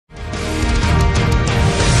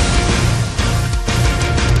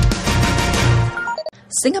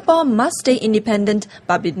Singapore must stay independent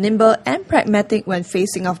but be nimble and pragmatic when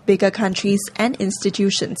facing off bigger countries and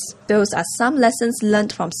institutions. Those are some lessons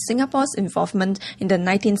learned from Singapore's involvement in the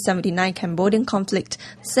 1979 Cambodian conflict,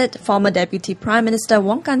 said former Deputy Prime Minister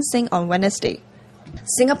Wong Kan Seng on Wednesday.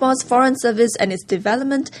 Singapore's foreign service and its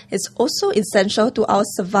development is also essential to our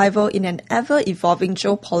survival in an ever-evolving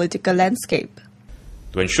geopolitical landscape.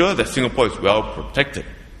 To ensure that Singapore is well protected,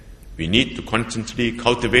 we need to constantly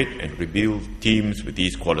cultivate and rebuild teams with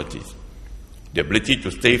these qualities. The ability to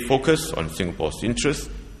stay focused on Singapore's interests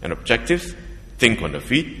and objectives, think on the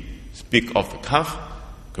feet, speak off the cuff,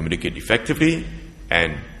 communicate effectively,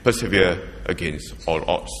 and persevere against all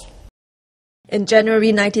odds. In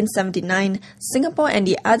January 1979, Singapore and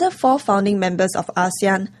the other 4 founding members of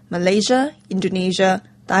ASEAN, Malaysia, Indonesia,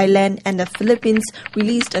 Thailand, and the Philippines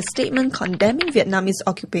released a statement condemning Vietnamese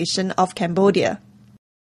occupation of Cambodia.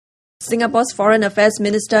 Singapore's Foreign Affairs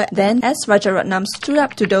Minister then S. Rajaratnam stood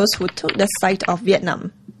up to those who took the side of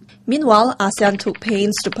Vietnam. Meanwhile, ASEAN took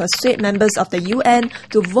pains to persuade members of the UN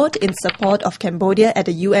to vote in support of Cambodia at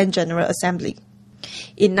the UN General Assembly.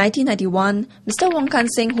 In 1991, Mr. Wong Kan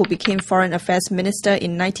Seng, who became Foreign Affairs Minister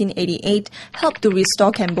in 1988, helped to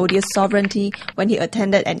restore Cambodia's sovereignty when he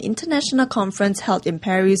attended an international conference held in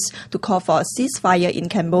Paris to call for a ceasefire in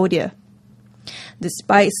Cambodia.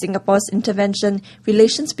 Despite Singapore's intervention,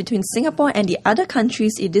 relations between Singapore and the other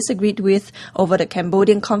countries it disagreed with over the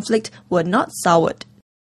Cambodian conflict were not soured.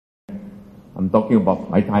 I'm talking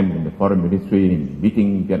about my time in the Foreign Ministry in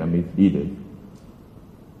meeting Vietnamese leaders.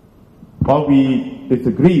 While we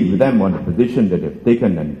disagree with them on the position that they've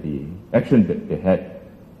taken and the action that they had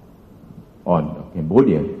on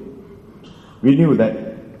Cambodia, we knew that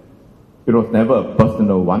it was never a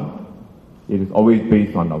personal one. It is always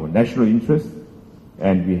based on our national interest,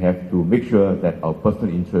 and we have to make sure that our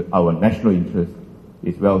personal interest, our national interest,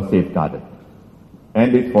 is well safeguarded.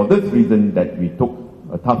 And it's for this reason that we took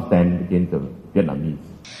a tough stand against the Vietnamese.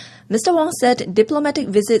 Mr. Wong said diplomatic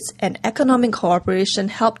visits and economic cooperation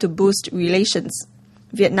helped to boost relations.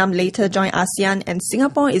 Vietnam later joined ASEAN, and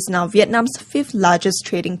Singapore is now Vietnam's 5th largest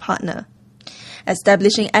trading partner.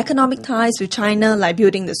 Establishing economic ties with China, like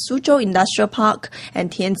building the Suzhou Industrial Park and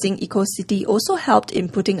Tianjin Eco-City, also helped in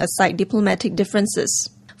putting aside diplomatic differences.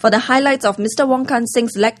 For the highlights of Mr. Wong Kan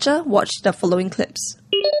Seng's lecture, watch the following clips.